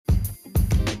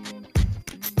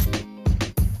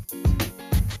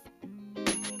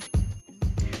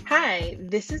Hi,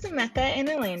 this is Emeka and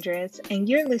Elandris, and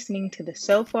you're listening to the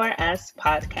So Far Us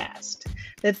podcast,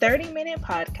 the 30-minute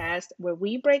podcast where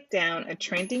we break down a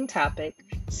trending topic,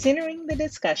 centering the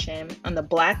discussion on the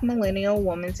Black millennial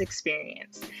woman's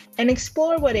experience, and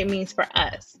explore what it means for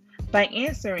us by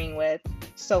answering with,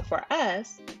 so for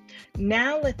us,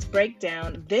 now let's break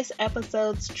down this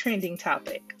episode's trending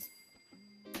topic.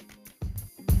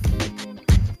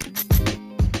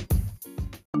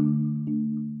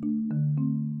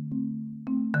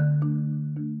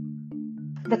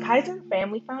 The Kaizen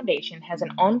Family Foundation has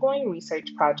an ongoing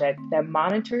research project that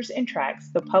monitors and tracks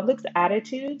the public's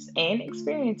attitudes and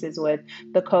experiences with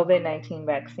the COVID-19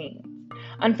 vaccine.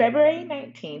 On February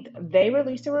 19th, they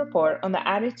released a report on the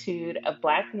attitude of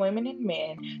Black women and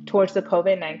men towards the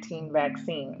COVID-19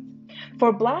 vaccine.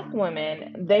 For Black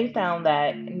women, they found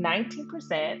that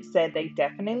 19% said they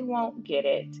definitely won't get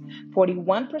it,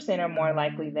 41% are more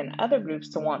likely than other groups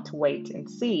to want to wait and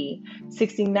see,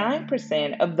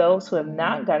 69% of those who have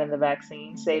not gotten the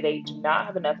vaccine say they do not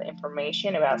have enough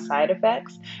information about side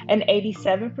effects, and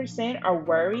 87% are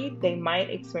worried they might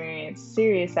experience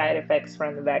serious side effects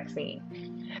from the vaccine.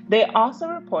 They also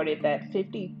reported that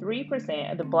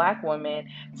 53% of the Black women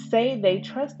say they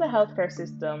trust the healthcare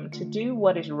system to do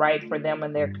what is right for them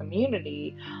and their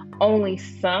community, only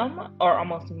some or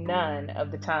almost none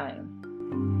of the time.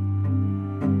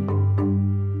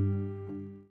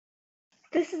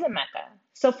 This is Emeka.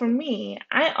 So for me,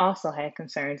 I also had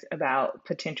concerns about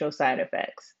potential side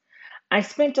effects. I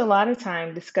spent a lot of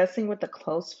time discussing with a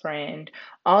close friend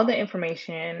all the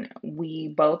information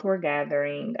we both were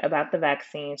gathering about the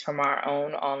vaccines from our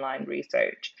own online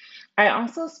research. I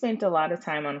also spent a lot of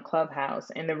time on Clubhouse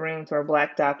in the rooms where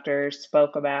Black doctors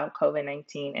spoke about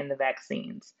COVID-19 and the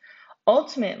vaccines.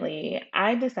 Ultimately,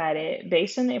 I decided,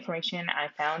 based on the information I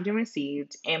found and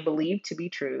received and believed to be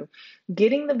true,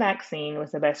 getting the vaccine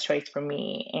was the best choice for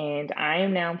me, and I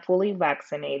am now fully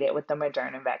vaccinated with the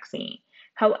Moderna vaccine.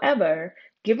 However,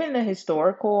 given the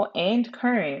historical and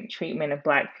current treatment of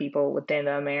Black people within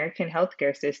the American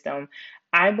healthcare system,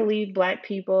 I believe Black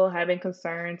people having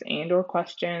concerns and/or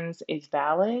questions is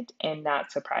valid and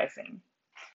not surprising.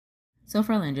 So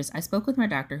for Elandris, I spoke with my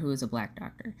doctor, who is a Black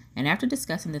doctor, and after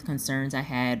discussing the concerns I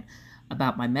had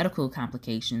about my medical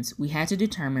complications, we had to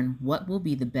determine what will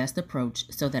be the best approach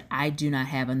so that I do not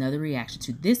have another reaction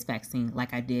to this vaccine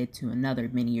like I did to another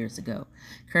many years ago.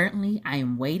 Currently, I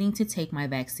am waiting to take my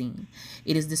vaccine.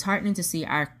 It is disheartening to see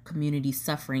our community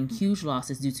suffering huge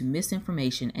losses due to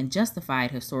misinformation and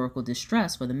justified historical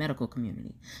distrust for the medical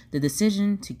community. The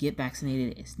decision to get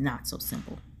vaccinated is not so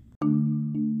simple.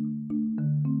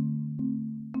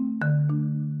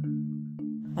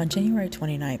 On January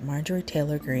 29th, Marjorie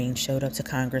Taylor Greene showed up to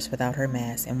Congress without her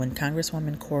mask, and when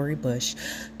Congresswoman Cori Bush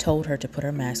told her to put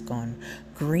her mask on,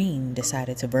 Greene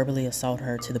decided to verbally assault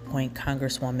her to the point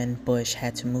Congresswoman Bush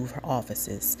had to move her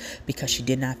offices because she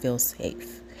did not feel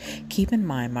safe. Keep in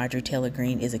mind, Marjorie Taylor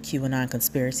Greene is a QAnon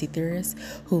conspiracy theorist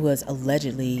who was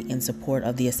allegedly in support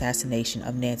of the assassination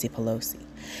of Nancy Pelosi.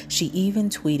 She even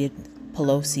tweeted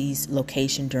Pelosi's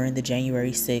location during the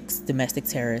January 6th domestic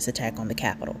terrorist attack on the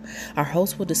Capitol. Our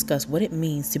host will discuss what it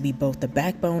means to be both the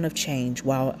backbone of change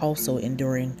while also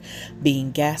enduring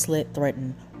being gaslit,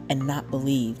 threatened, and not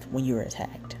believed when you're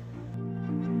attacked.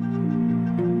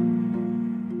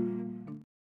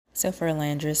 So for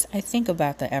Elandris, I think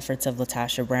about the efforts of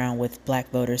LaTosha Brown with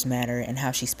Black Voters Matter and how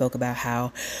she spoke about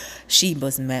how she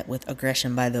was met with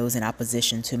aggression by those in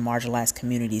opposition to marginalized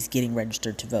communities getting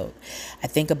registered to vote. I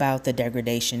think about the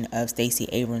degradation of Stacey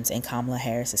Abrams and Kamala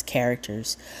Harris's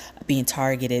characters being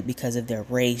targeted because of their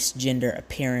race, gender,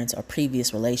 appearance, or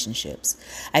previous relationships.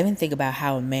 I even think about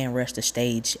how a man rushed the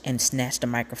stage and snatched the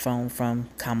microphone from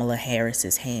Kamala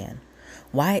Harris's hand.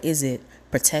 Why is it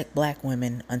protect Black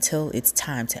women until it's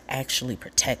time to actually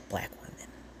protect Black women?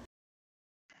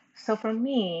 So for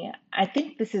me, I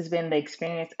think this has been the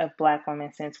experience of Black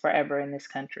women since forever in this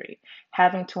country,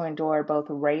 having to endure both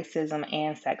racism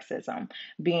and sexism,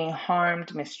 being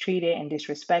harmed, mistreated, and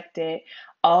disrespected,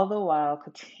 all the while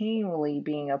continually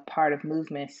being a part of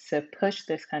movements to push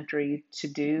this country to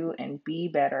do and be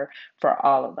better for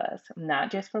all of us, not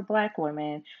just for Black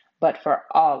women, but for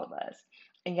all of us.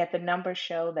 And yet the numbers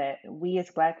show that we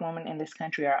as Black women in this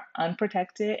country are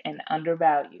unprotected and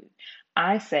undervalued.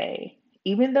 I say,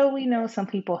 even though we know some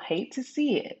people hate to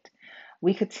see it,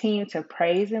 we continue to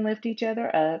praise and lift each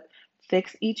other up,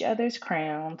 fix each other's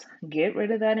crowns, get rid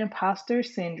of that imposter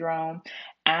syndrome,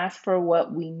 ask for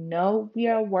what we know we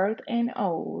are worth and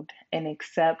owed, and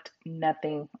accept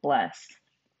nothing less.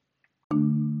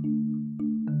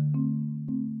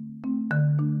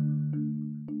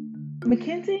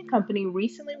 McKinsey and Company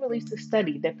recently released a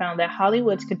study that found that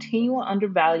Hollywood's continual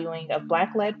undervaluing of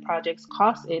Black-led projects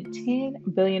costs it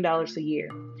 $10 billion a year.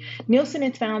 Nielsen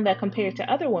has found that compared to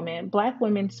other women, Black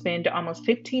women spend almost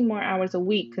 15 more hours a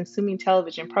week consuming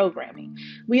television programming.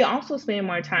 We also spend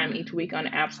more time each week on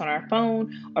apps on our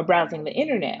phone or browsing the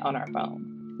internet on our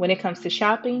phone. When it comes to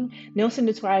shopping, Nielsen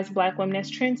describes Black women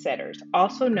as trendsetters,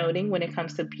 also noting when it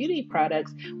comes to beauty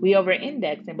products, we over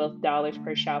index in both dollars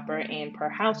per shopper and per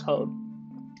household.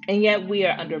 And yet we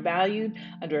are undervalued,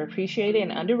 underappreciated,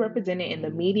 and underrepresented in the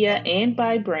media and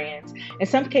by brands, in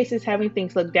some cases having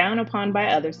things looked down upon by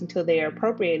others until they are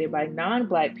appropriated by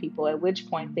non-Black people, at which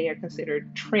point they are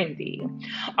considered trendy.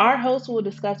 Our host will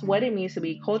discuss what it means to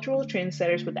be cultural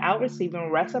trendsetters without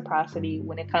receiving reciprocity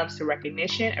when it comes to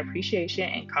recognition, appreciation,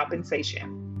 and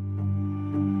compensation.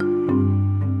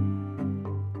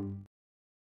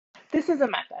 This is a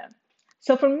method.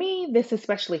 So for me, this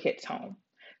especially hits home.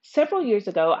 Several years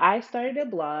ago, I started a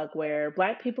blog where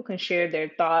Black people can share their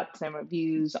thoughts and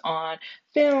reviews on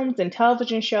films and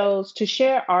television shows to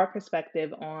share our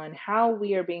perspective on how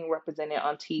we are being represented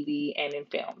on TV and in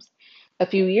films. A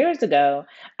few years ago,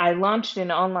 I launched an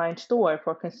online store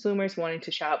for consumers wanting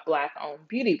to shop Black owned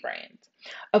beauty brands.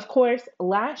 Of course,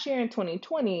 last year in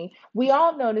 2020, we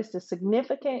all noticed a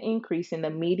significant increase in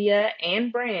the media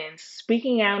and brands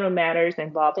speaking out on matters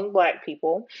involving Black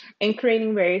people and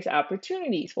creating various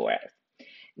opportunities for us.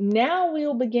 Now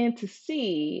we'll begin to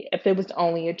see if it was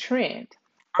only a trend,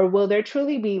 or will there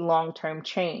truly be long term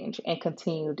change and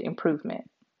continued improvement?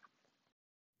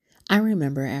 I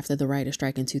remember after the writer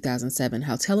strike in 2007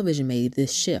 how television made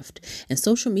this shift and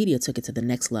social media took it to the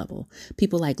next level.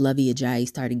 People like Lovey Ajayi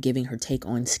started giving her take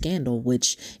on Scandal,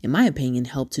 which, in my opinion,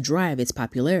 helped to drive its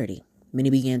popularity. Many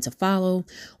began to follow.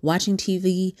 Watching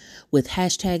TV with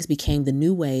hashtags became the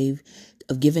new wave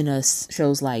of giving us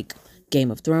shows like Game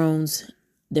of Thrones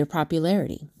their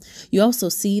popularity. You also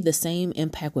see the same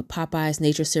impact with Popeyes,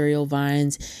 nature cereal,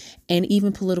 Vines, and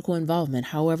even political involvement.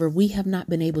 However, we have not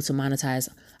been able to monetize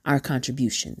our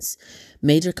contributions.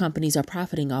 Major companies are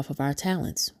profiting off of our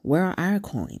talents. Where are our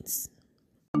coins?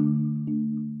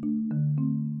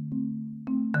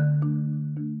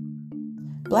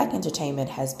 Black entertainment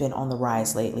has been on the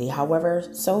rise lately. However,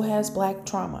 so has Black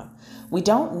trauma. We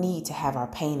don't need to have our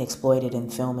pain exploited in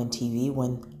film and TV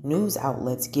when news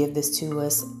outlets give this to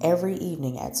us every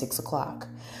evening at 6 o'clock.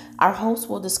 Our host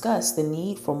will discuss the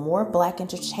need for more Black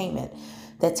entertainment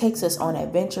that takes us on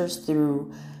adventures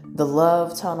through the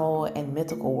love tunnel and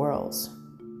mythical worlds,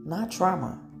 not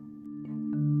trauma.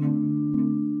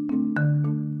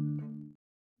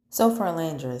 So for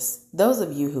Landris, those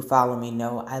of you who follow me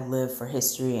know I live for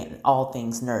history and all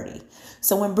things nerdy.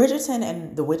 So when Bridgerton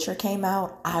and The Witcher came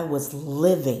out, I was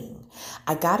living.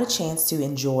 I got a chance to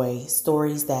enjoy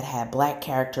stories that had Black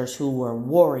characters who were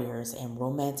warriors and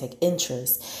romantic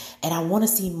interests, and I want to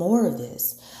see more of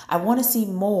this. I want to see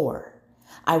more.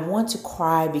 I want to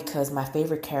cry because my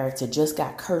favorite character just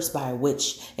got cursed by a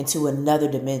witch into another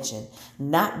dimension,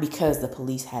 not because the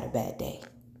police had a bad day.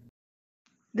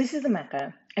 This is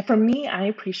Emeka, and for me, I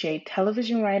appreciate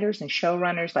television writers and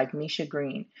showrunners like Misha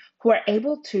Green, who are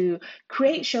able to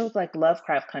create shows like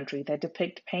Lovecraft Country that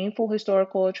depict painful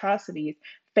historical atrocities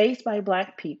faced by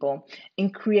Black people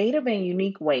in creative and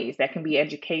unique ways that can be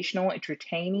educational,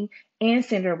 entertaining, and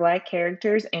center Black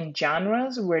characters in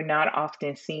genres we're not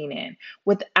often seen in,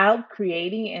 without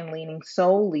creating and leaning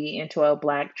solely into a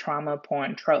Black trauma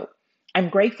porn trope. I'm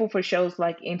grateful for shows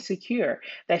like Insecure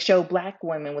that show Black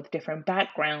women with different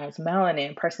backgrounds,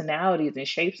 melanin, personalities, and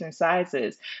shapes and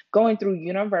sizes going through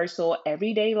universal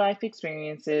everyday life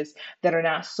experiences that are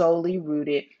not solely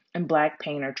rooted in Black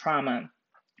pain or trauma.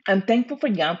 I'm thankful for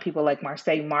young people like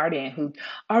Marseille Martin, who's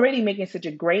already making such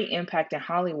a great impact in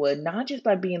Hollywood, not just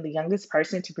by being the youngest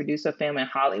person to produce a film in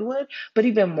Hollywood, but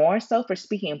even more so for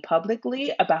speaking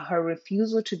publicly about her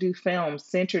refusal to do films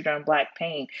centered on Black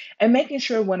pain and making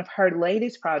sure one of her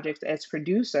latest projects as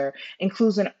producer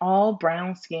includes an all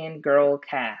brown skinned girl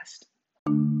cast.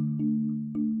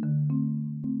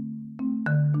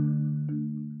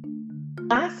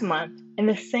 Last month, in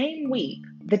the same week,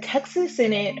 the Texas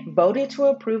Senate voted to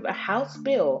approve a House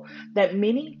bill that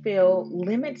many feel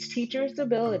limits teachers'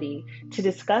 ability to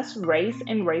discuss race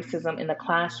and racism in the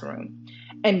classroom.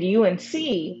 And UNC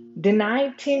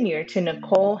denied tenure to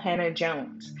Nicole Hannah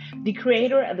Jones, the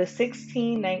creator of the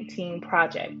 1619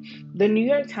 Project, the New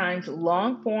York Times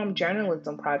long form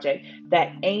journalism project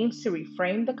that aims to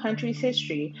reframe the country's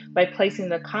history by placing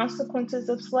the consequences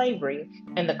of slavery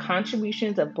and the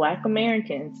contributions of Black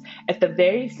Americans at the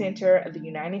very center of the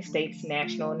United States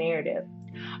national narrative.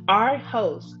 Our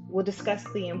host will discuss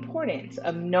the importance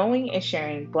of knowing and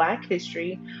sharing Black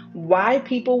history, why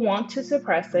people want to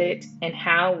suppress it, and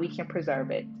how we can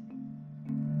preserve it.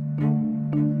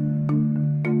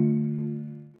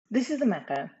 This is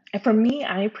Emeka, and for me,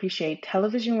 I appreciate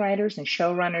television writers and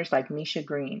showrunners like Misha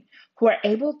Green, who are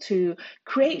able to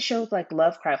create shows like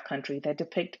Lovecraft Country that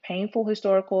depict painful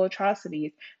historical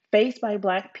atrocities faced by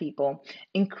Black people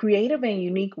in creative and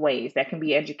unique ways that can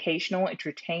be educational,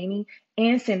 entertaining,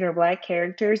 and center Black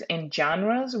characters in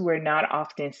genres we're not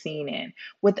often seen in,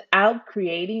 without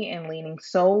creating and leaning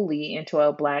solely into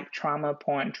a Black trauma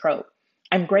porn trope.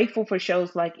 I'm grateful for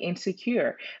shows like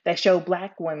Insecure that show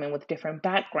Black women with different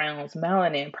backgrounds,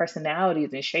 melanin,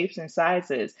 personalities, and shapes and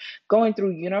sizes going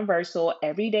through universal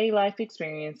everyday life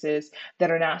experiences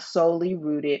that are not solely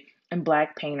rooted in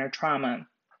Black pain or trauma.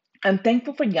 I'm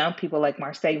thankful for young people like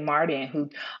Marseille Martin, who's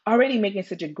already making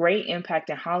such a great impact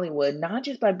in Hollywood, not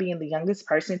just by being the youngest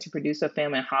person to produce a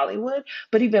film in Hollywood,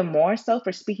 but even more so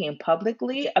for speaking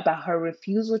publicly about her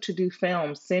refusal to do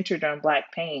films centered on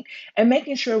Black pain and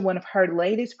making sure one of her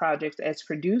latest projects as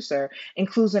producer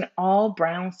includes an all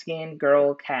brown skinned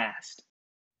girl cast.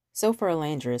 So for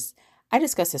Alandris, I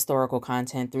discuss historical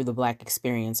content through the Black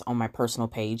experience on my personal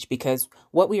page because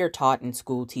what we are taught in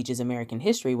school teaches American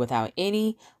history without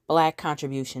any Black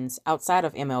contributions outside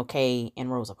of MLK and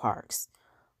Rosa Parks.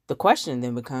 The question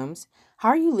then becomes, how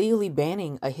are you legally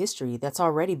banning a history that's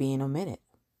already being omitted?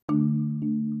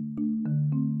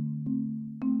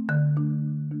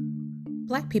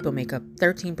 Black people make up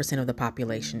 13% of the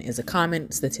population is a common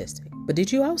statistic. But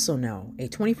did you also know a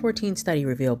 2014 study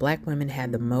revealed Black women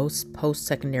had the most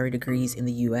post-secondary degrees in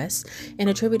the US and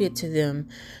attributed to them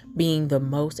being the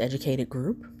most educated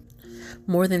group?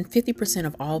 More than 50%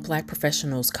 of all Black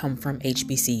professionals come from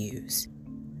HBCUs.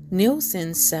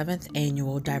 Nielsen's 7th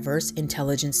annual Diverse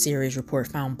Intelligence Series report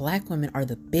found Black women are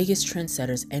the biggest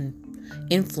trendsetters and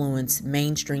influence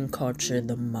mainstream culture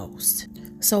the most.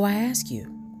 So I ask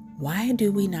you, why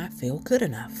do we not feel good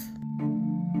enough?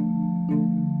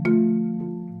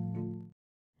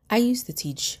 I used to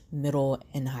teach middle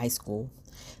and high school.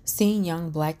 Seeing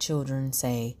young Black children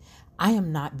say, "I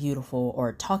am not beautiful,"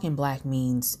 or "talking Black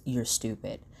means you're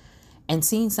stupid," and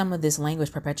seeing some of this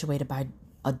language perpetuated by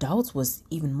adults was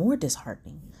even more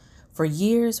disheartening. For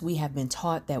years, we have been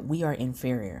taught that we are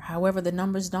inferior. However, the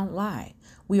numbers don't lie.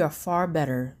 We are far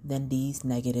better than these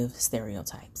negative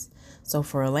stereotypes. So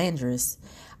for Alandris,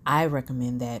 I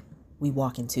recommend that we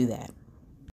walk into that.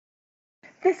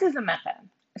 This is Emeka.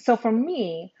 So for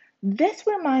me, this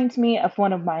reminds me of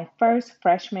one of my first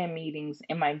freshman meetings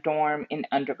in my dorm in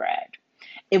undergrad.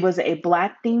 It was a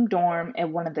Black themed dorm at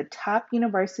one of the top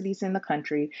universities in the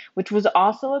country, which was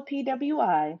also a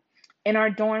PWI, and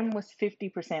our dorm was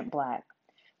 50% Black.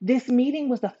 This meeting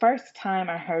was the first time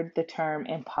I heard the term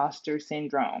imposter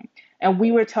syndrome, and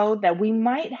we were told that we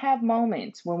might have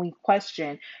moments when we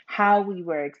question how we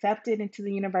were accepted into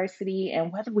the university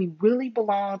and whether we really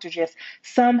belonged or just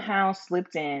somehow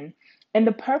slipped in. And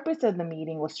the purpose of the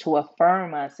meeting was to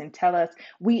affirm us and tell us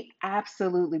we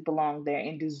absolutely belong there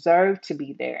and deserve to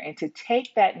be there, and to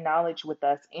take that knowledge with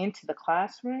us into the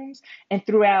classrooms and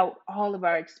throughout all of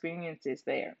our experiences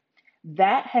there.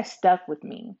 That has stuck with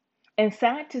me. And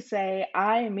sad to say,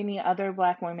 I and many other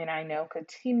Black women I know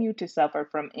continue to suffer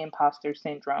from imposter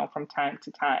syndrome from time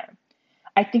to time.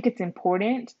 I think it's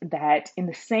important that, in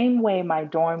the same way my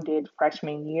dorm did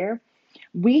freshman year,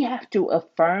 we have to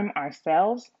affirm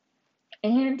ourselves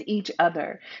and each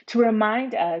other to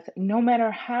remind us no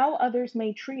matter how others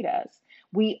may treat us,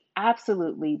 we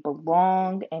absolutely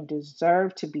belong and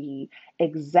deserve to be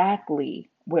exactly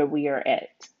where we are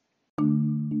at.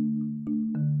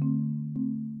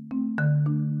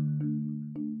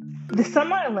 The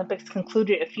Summer Olympics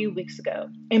concluded a few weeks ago,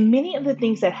 and many of the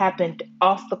things that happened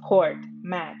off the court,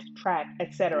 mat, track,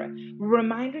 etc., were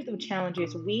reminders of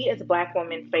challenges we as Black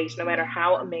women face no matter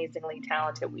how amazingly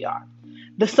talented we are.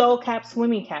 The Soul Cap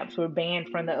swimming caps were banned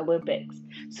from the Olympics.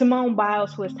 Simone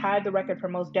Biles, who has tied the record for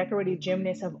most decorated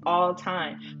gymnast of all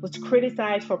time, was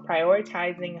criticized for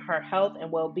prioritizing her health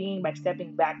and well being by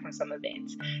stepping back from some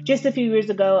events. Just a few years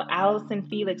ago, Allison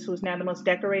Felix, who is now the most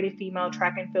decorated female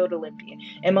track and field Olympian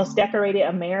and most decorated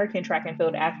American track and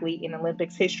field athlete in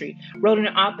Olympics history, wrote an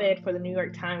op ed for the New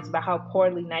York Times about how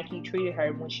poorly Nike treated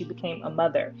her when she became a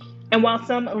mother. And while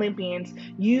some Olympians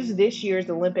use this year's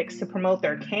Olympics to promote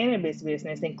their cannabis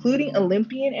business, including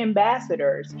Olympian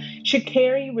ambassadors,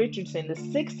 Sha'Carri Richardson, the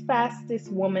sixth fastest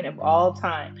woman of all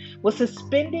time, was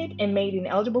suspended and made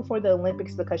ineligible for the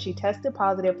Olympics because she tested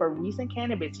positive for recent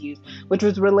cannabis use, which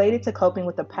was related to coping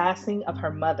with the passing of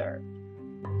her mother.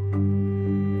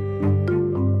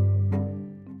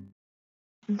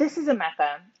 This is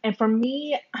Ametha. And for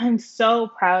me, I'm so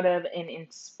proud of and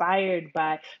inspired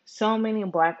by so many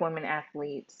Black women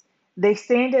athletes. They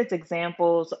stand as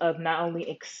examples of not only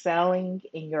excelling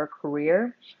in your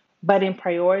career, but in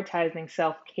prioritizing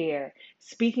self care,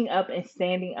 speaking up and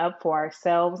standing up for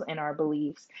ourselves and our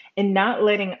beliefs, and not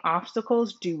letting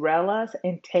obstacles derail us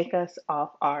and take us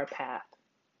off our path.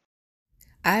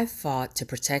 I fought to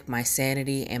protect my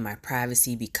sanity and my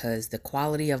privacy because the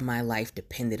quality of my life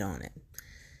depended on it.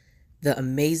 The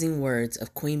amazing words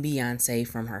of Queen Beyoncé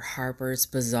from her Harper's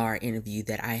Bazaar interview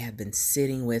that I have been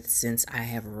sitting with since I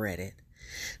have read it.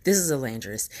 This is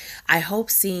Alandris. I hope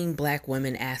seeing Black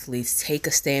women athletes take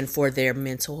a stand for their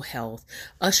mental health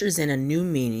ushers in a new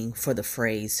meaning for the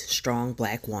phrase strong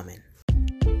Black woman.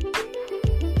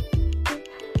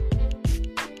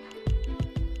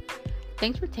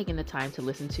 Thanks for taking the time to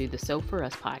listen to the So For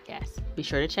Us podcast. Be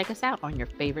sure to check us out on your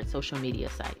favorite social media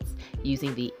sites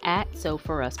using the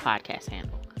 @SoForUs podcast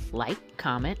handle. Like,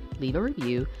 comment, leave a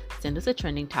review, send us a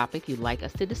trending topic you'd like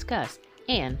us to discuss,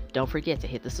 and don't forget to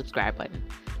hit the subscribe button.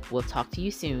 We'll talk to you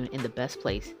soon in the best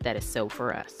place that is So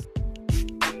For Us.